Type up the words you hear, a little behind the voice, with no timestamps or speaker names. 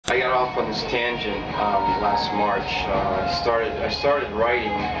I got off on this tangent last March. I started writing,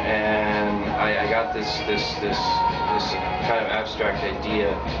 and I got this kind of abstract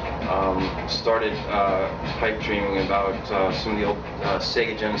idea. Started pipe dreaming about some of the old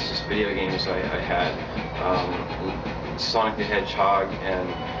Sega Genesis video games I had. Sonic the Hedgehog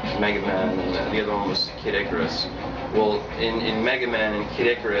and Mega Man, and the other one was Kid Icarus. Well, in Mega Man and Kid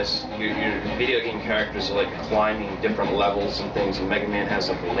Icarus, your video game characters are like climbing different levels and things, and Mega Man has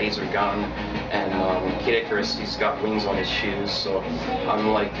like a laser gun, and Kid Icarus, he's got wings on his shoes. So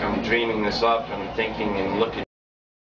I'm dreaming this up, and thinking and looking